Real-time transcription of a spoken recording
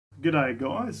G'day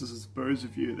guys, this is Booze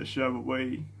Review, the show where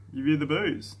we review the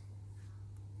booze.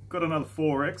 Got another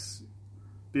 4X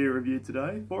beer review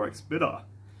today, 4X Bitter.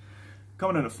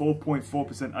 Coming in at 4.4%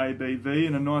 ABV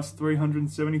in a nice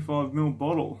 375ml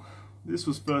bottle. This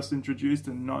was first introduced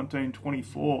in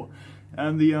 1924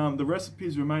 and the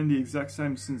recipes remain the exact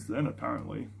same since then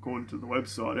apparently, according to the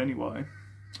website anyway.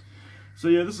 So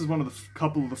yeah, this is one of the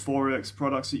couple of the 4X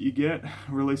products that you get,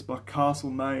 released by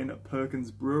Castlemaine Perkins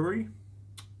Brewery.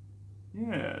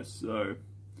 Yeah, so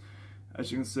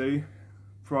as you can see,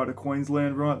 pride of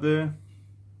Queensland right there.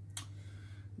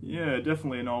 Yeah,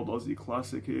 definitely an old Aussie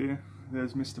classic here.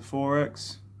 There's Mr.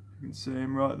 4X, you can see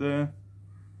him right there.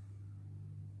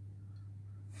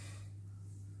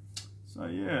 So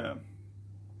yeah,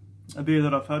 a beer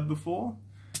that I've had before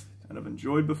and I've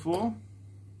enjoyed before.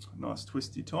 A nice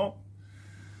twisty top.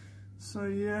 So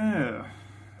yeah,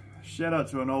 shout out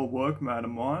to an old workmate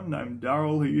of mine named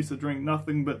Daryl who used to drink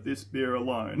nothing but this beer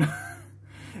alone.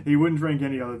 He wouldn't drink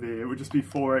any other beer, it would just be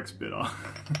 4X Bitter.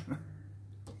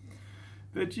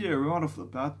 But yeah, right off the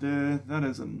bat there, that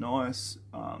is a nice,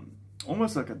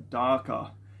 almost like a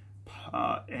darker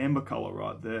amber colour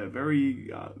right there.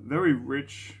 Very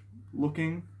rich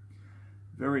looking,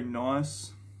 very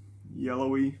nice,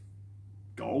 yellowy,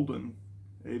 golden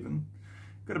even.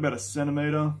 Got about a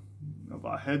centimetre of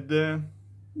a head there.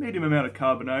 Medium amount of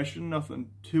carbonation, nothing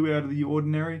too out of the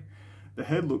ordinary. The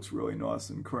head looks really nice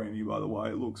and creamy, by the way.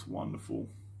 It looks wonderful.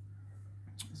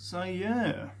 So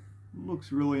yeah,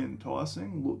 looks really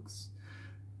enticing, looks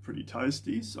pretty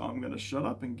tasty, so I'm going to shut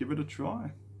up and give it a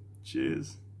try.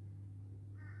 Cheers.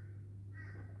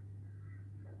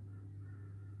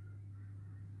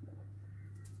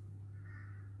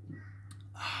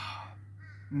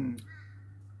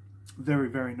 Very,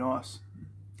 very nice.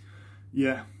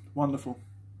 Yeah, wonderful.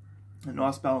 A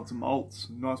nice balance of malts,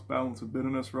 a nice balance of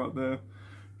bitterness right there.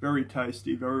 Very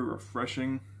tasty, very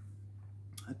refreshing.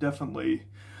 Definitely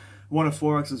one of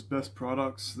 4X's best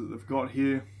products that they've got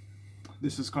here.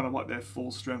 This is kind of like their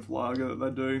full strength lager that they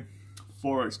do.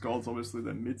 4X Gold's obviously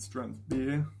their mid-strength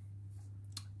beer.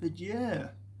 But yeah,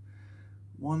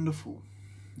 wonderful.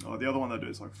 Oh, the other one they do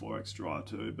is like 4X Dry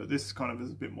too, but this kind of is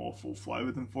a bit more full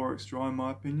flavour than 4X Dry in my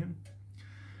opinion.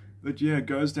 But yeah, it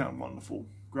goes down wonderful.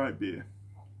 Great beer.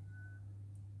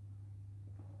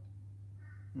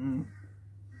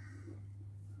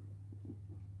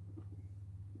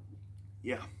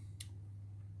 Yeah.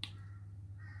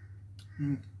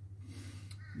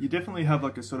 You definitely have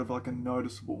like a sort of like a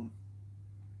noticeable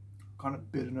kind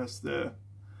of bitterness there,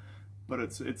 but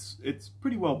it's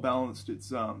pretty well balanced.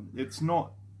 It's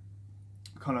not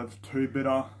kind of too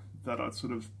bitter that I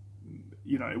sort of,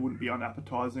 you know, it wouldn't be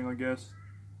unappetizing, I guess.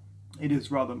 It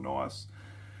is rather nice.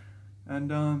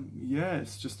 And yeah,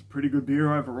 it's just a pretty good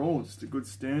beer overall. Just a good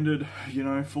standard, you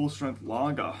know, full strength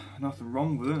lager. Nothing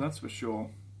wrong with it, that's for sure.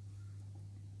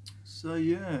 So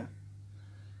yeah,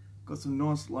 got some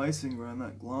nice lacing around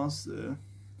that glass there.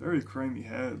 Very creamy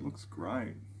head, looks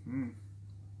great.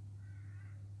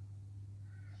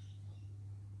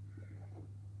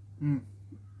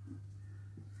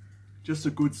 Just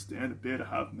a good standard beer to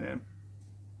have, man.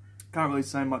 Can't really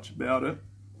say much about it.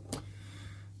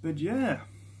 But yeah,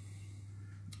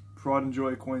 pride and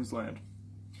joy of Queensland.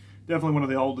 Definitely one of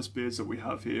the oldest beers that we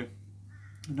have here.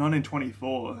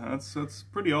 1924, that's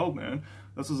pretty old, man.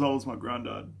 That's as old as my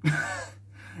granddad.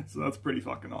 So that's pretty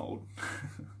fucking old.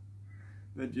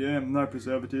 But yeah, no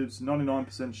preservatives,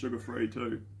 99% sugar free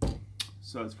too.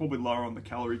 So it's probably lower on the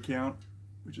calorie count,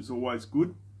 which is always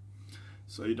good.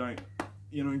 So you don't,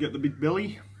 you know, get the big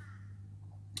belly.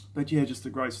 But yeah, just a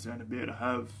great standard beer to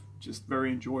have. Just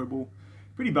very enjoyable.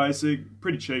 Pretty basic,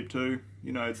 pretty cheap too.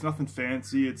 You know, it's nothing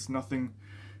fancy, it's nothing,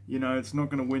 you know, it's not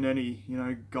going to win any, you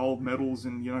know, gold medals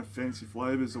and, you know, fancy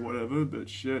flavors or whatever, but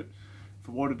shit,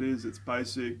 for what it is, it's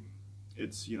basic,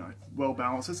 it's, you know, well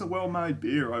balanced. It's a well-made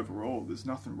beer overall. There's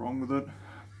nothing wrong with it.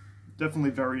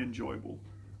 Definitely very enjoyable.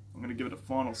 I'm going to give it a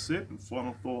final sip and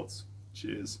final thoughts.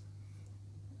 Cheers.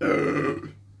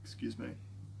 Excuse me.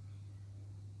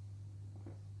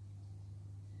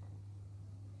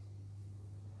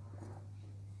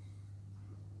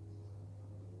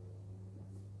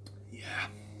 Yeah,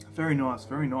 very nice,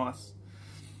 very nice.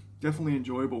 Definitely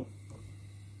enjoyable.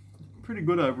 Pretty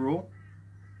good overall.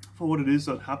 For what it is,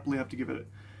 I'd happily have to give it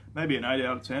maybe an 8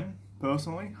 out of 10,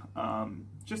 personally.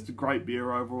 Just a great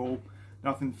beer overall.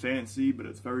 Nothing fancy, but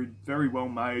it's very, very well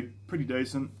made, pretty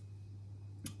decent.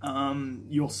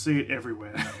 You'll see it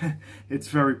everywhere. It's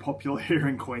very popular here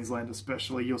in Queensland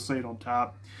especially. You'll see it on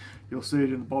tap, you'll see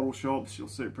it in the bottle shops, you'll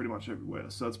see it pretty much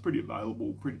everywhere. So it's pretty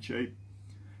available, pretty cheap.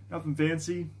 Nothing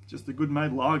fancy, just a good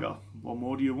made lager. What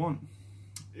more do you want?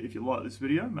 if you like this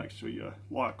video, make sure you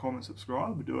like, comment,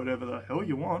 subscribe, do whatever the hell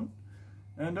you want.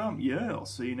 And yeah, I'll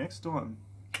see you next time.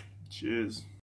 Cheers.